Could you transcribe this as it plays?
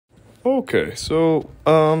Okay, so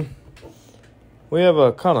we have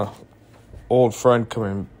a kind of old friend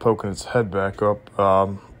coming poking its head back up.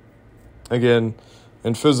 Again,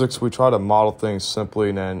 in physics, we try to model things simply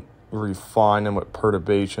and then refine them with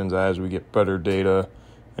perturbations as we get better data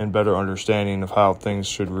and better understanding of how things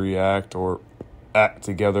should react or act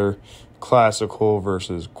together, classical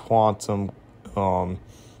versus quantum,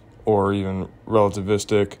 or even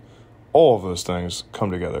relativistic. All of those things come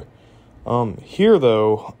together. Here,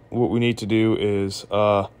 though, what we need to do is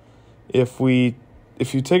if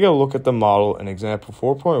you take a look at the model in example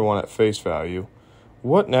 4.1 at face value,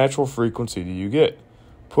 what natural frequency do you get?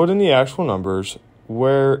 Put in the actual numbers.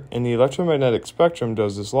 Where in the electromagnetic spectrum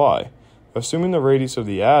does this lie? Assuming the radius of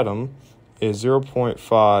the atom is 0.5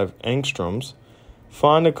 angstroms,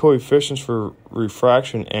 find the coefficients for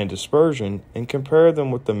refraction and dispersion and compare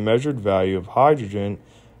them with the measured value of hydrogen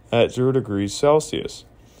at 0 degrees Celsius.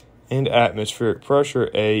 And atmospheric pressure,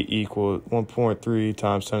 A equal 1.3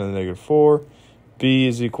 times 10 to the negative 4, B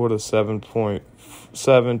is equal to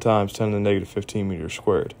 7.7 times 10 to the negative 15 meters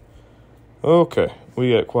squared. Okay,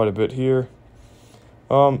 we got quite a bit here.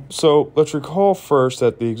 So let's recall first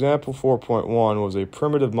that the example 4.1 was a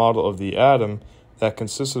primitive model of the atom that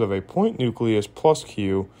consisted of a point nucleus plus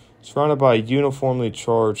Q surrounded by a uniformly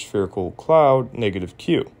charged spherical cloud, negative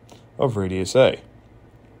Q, of radius A.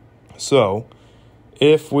 So,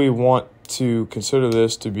 if we want to consider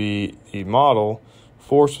this to be the model,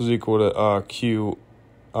 force was equal to Q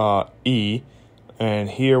E, and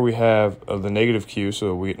here we have the negative Q,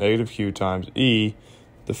 so we get negative Q times E,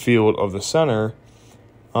 the field of the center,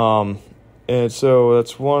 and so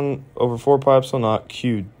that's 1 over 4 pi epsilon naught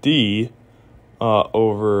QD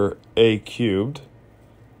over A cubed.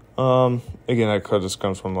 Again, that just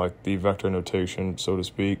comes from like the vector notation, so to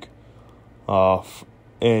speak.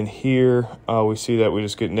 And here we see that we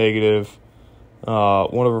just get negative 1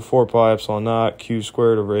 over 4 pi epsilon naught Q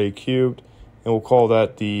squared over A cubed, and we'll call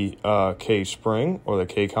that the K spring, or the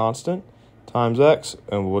K constant, times X,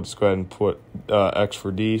 and we'll just go ahead and put X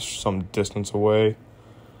for D, some distance away.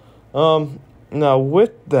 Now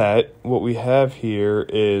with that, what we have here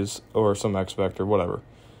is, or some X vector, whatever,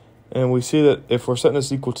 and we see that if we're setting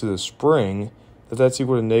this equal to the spring, that's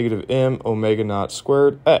equal to negative M omega naught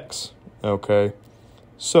squared X, okay?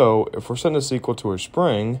 So if we're setting this equal to a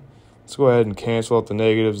spring, let's go ahead and cancel out the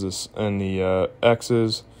negatives and the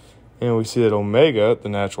X's, and we see that omega, the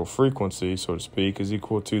natural frequency, so to speak, is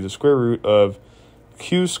equal to the square root of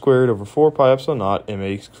Q squared over 4 pi epsilon naught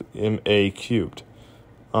MA cubed.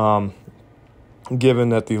 Given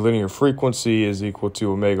that the linear frequency is equal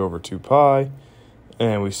to omega over 2 pi,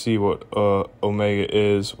 and we see what omega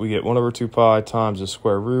is, we get 1 over 2 pi times the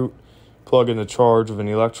square root, plug in the charge of an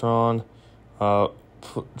electron,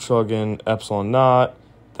 plug in epsilon naught,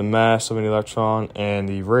 the mass of an electron, and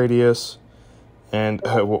the radius, and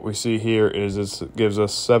what we see here is this gives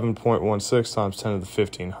us 7.16 times 10 to the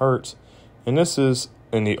 15 hertz, and this is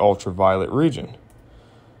in the ultraviolet region.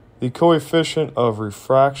 The coefficient of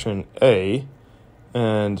refraction A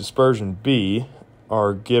and dispersion B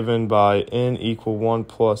are given by n equal 1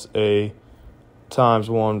 plus A times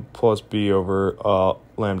 1 plus B over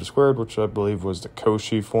lambda squared, which I believe was the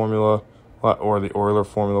Cauchy formula or the Euler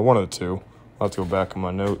formula, one of the two. I'll have to go back in my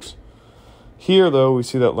notes. Here, though, we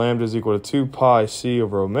see that lambda is equal to 2 pi C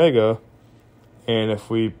over omega, and if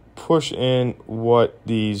we push in what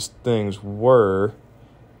these things were,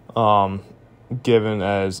 given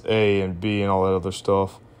as A and B and all that other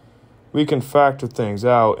stuff, we can factor things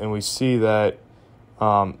out, and we see that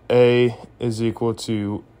A is equal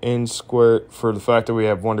to n squared, for the fact that we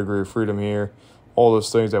have 1 degree of freedom here, all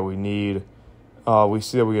those things that we need. We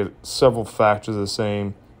see that we get several factors of the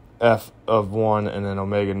same, F of 1 and then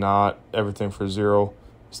omega naught, everything for 0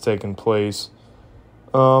 is taking place.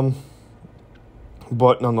 But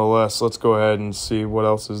nonetheless, let's go ahead and see what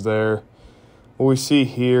else is there. What we see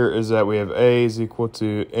here is that we have A is equal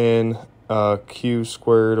to n Q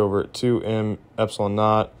squared over 2m epsilon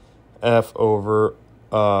naught F over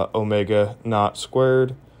omega naught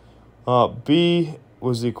squared. B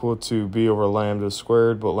was equal to B over lambda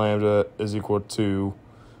squared, but lambda is equal to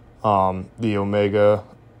the omega,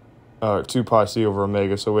 2 pi C over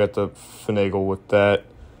omega, so we have to finagle with that.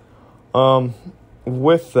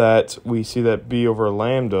 With that, we see that B over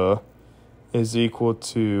lambda is equal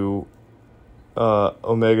to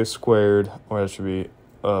omega squared, or that should be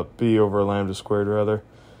B over lambda squared rather,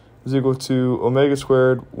 is equal to omega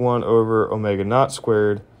squared 1 over omega naught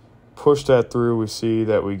squared. Push that through, we see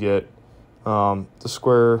that we get the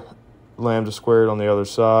square lambda squared on the other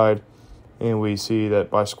side, and we see that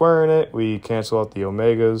by squaring it, we cancel out the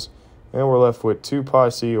omegas, and we're left with 2 pi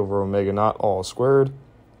C over omega naught all squared.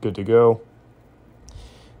 good to go.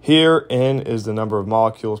 Here, N is the number of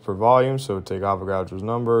molecules per volume, so take Avogadro's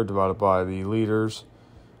number divided by the liters,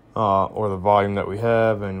 or the volume that we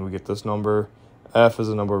have, and we get this number. F is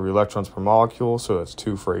the number of electrons per molecule, so that's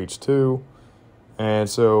 2 for H2. And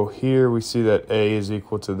so here we see that A is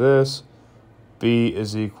equal to this, B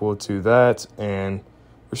is equal to that, and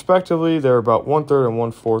respectively, they're about 1/3 and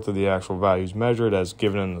 1/4 of the actual values measured as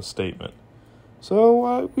given in the statement.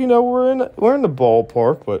 So, we're in the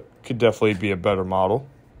ballpark, but could definitely be a better model.